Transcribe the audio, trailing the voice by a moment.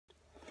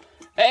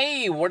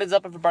Hey, what is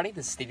up, everybody?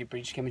 This is Stevie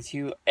Breach coming to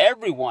you.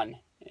 Everyone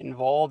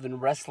involved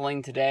in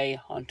wrestling today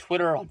on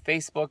Twitter, on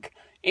Facebook,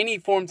 any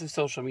forms of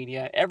social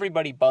media,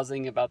 everybody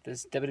buzzing about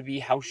this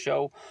WWE house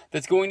show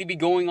that's going to be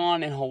going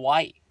on in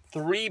Hawaii.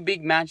 3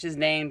 big matches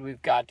named.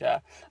 We've got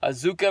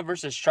Asuka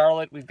versus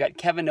Charlotte. We've got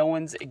Kevin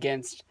Owens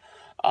against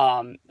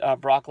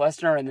Brock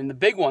Lesnar, and then the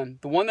big one,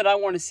 the one that I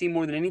want to see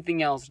more than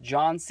anything else,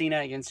 John Cena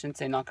against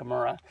Shinsuke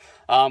Nakamura.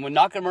 When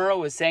Nakamura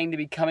was saying to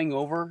be coming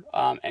over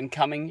and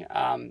coming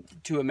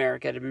to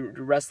America to be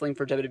wrestling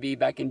for WWE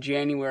back in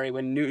January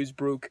when news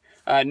broke.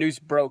 I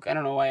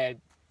don't know why I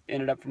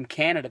ended up from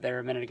Canada there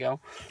a minute ago,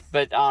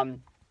 but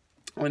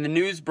when the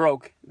news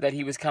broke that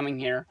he was coming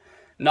here,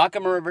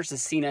 Nakamura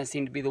versus Cena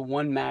seemed to be the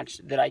one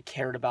match that I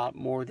cared about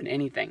more than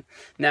anything.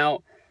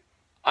 Now,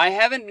 I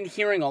haven't been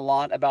hearing a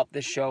lot about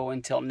this show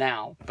until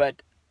now,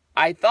 but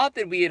I thought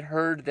that we had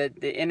heard that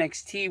the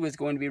NXT was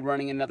going to be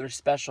running another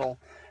special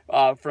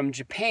from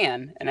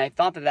Japan, and I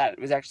thought that that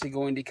was actually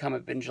going to come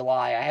up in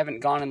July. I haven't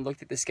gone and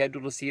looked at the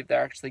schedule to see if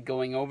they're actually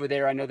going over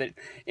there. I know that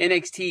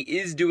NXT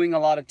is doing a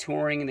lot of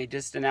touring, and they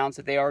just announced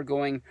that they are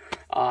going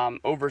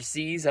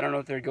overseas. I don't know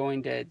if they're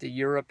going to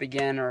Europe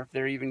again, or if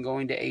they're even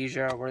going to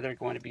Asia, or where they're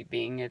going to be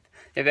being, if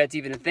that's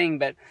even a thing.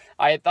 But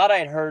I thought I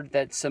had heard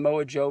that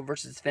Samoa Joe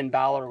versus Finn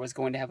Balor was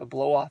going to have a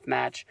blow-off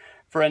match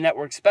for a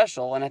network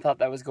special, and I thought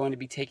that was going to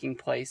be taking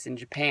place in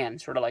Japan,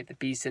 sort of like the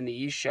Beast in the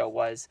East show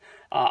was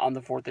on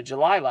the 4th of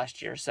July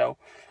last year. So,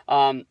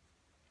 I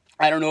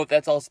don't know if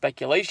that's all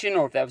speculation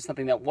or if that was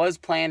something that was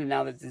planned and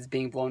now that it's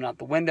being blown out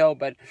the window,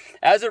 but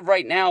as of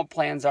right now,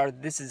 plans are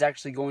this is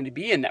actually going to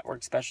be a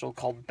network special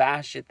called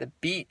Bash at the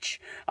Beach.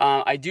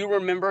 I do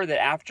remember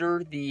that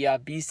after the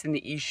Beast in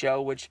the East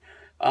show, which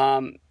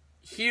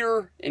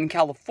here in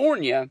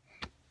California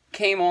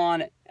came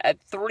on at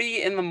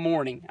 3 in the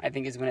morning, I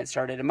think is when it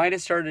started. It might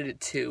have started at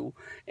 2,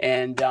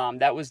 and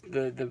that was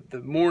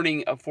the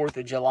morning of 4th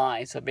of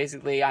July. So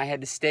basically, I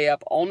had to stay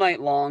up all night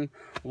long,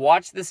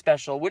 watch the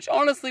special, which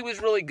honestly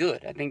was really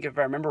good. I think if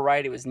I remember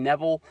right, it was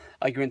Neville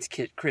against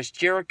Chris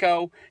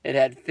Jericho. It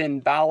had Finn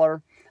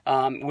Balor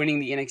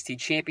winning the NXT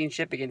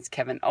Championship against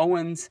Kevin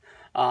Owens.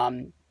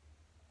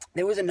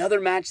 There was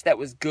another match that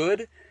was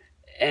good.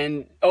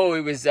 And,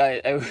 it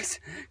was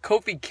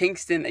Kofi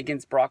Kingston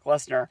against Brock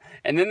Lesnar.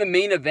 And then the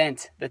main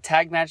event, the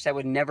tag match that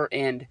would never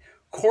end.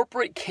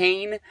 Corporate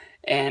Kane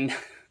and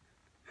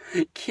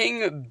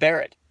King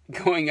Barrett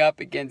going up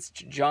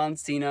against John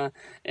Cena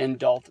and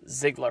Dolph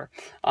Ziggler.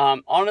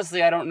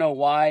 Honestly, I don't know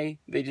why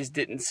they just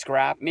didn't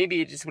scrap.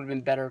 Maybe it just would have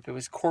been better if it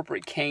was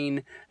Corporate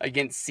Kane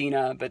against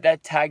Cena. But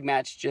that tag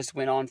match just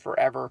went on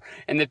forever.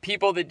 And the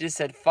people that just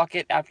said fuck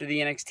it after the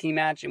NXT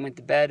match and went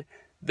to bed,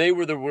 they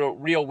were the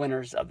real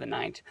winners of the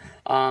night.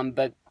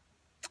 But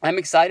I'm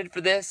excited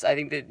for this. I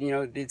think that,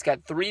 it's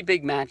got 3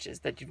 big matches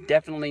that you've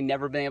definitely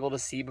never been able to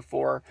see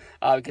before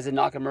because of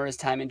Nakamura's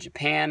time in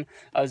Japan.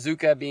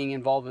 Asuka being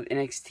involved with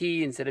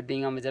NXT instead of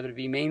being on the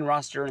WWE main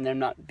roster, and them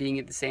not being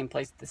at the same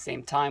place at the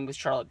same time, with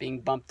Charlotte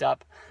being bumped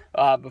up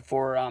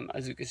before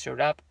Asuka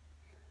showed up.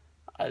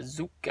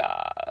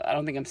 Asuka. I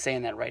don't think I'm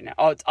saying that right now.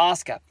 Oh, it's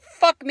Asuka.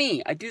 Fuck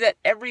me. I do that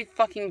every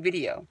fucking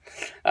video.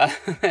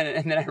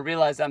 And then I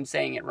realize I'm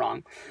saying it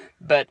wrong.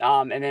 But,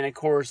 and then of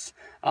course,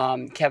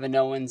 Kevin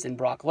Owens and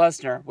Brock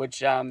Lesnar,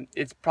 which,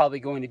 it's probably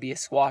going to be a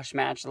squash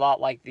match, a lot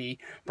like the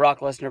Brock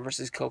Lesnar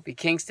versus Kofi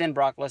Kingston,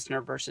 Brock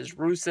Lesnar versus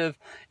Rusev,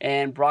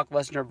 and Brock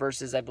Lesnar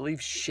versus, I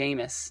believe,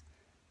 Sheamus.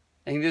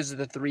 I think those are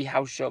the 3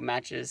 house show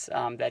matches,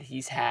 that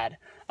he's had,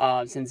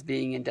 since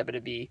being in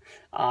WWE.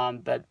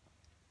 But,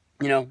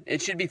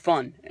 it should be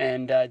fun,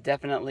 and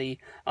definitely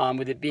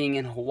with it being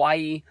in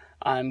Hawaii,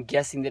 I'm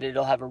guessing that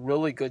it'll have a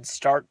really good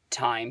start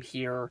time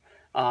here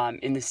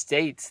in the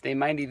States. They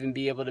might even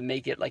be able to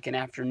make it like an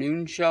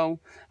afternoon show,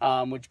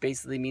 which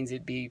basically means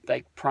it'd be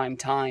like prime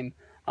time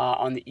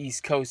on the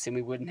East Coast, and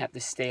we wouldn't have to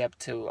stay up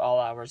to all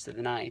hours of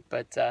the night.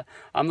 But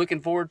I'm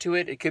looking forward to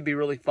it. It could be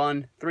really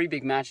fun. 3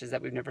 big matches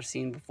that we've never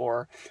seen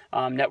before.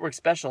 Network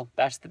special,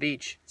 Bash at the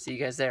Beach. See you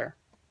guys there.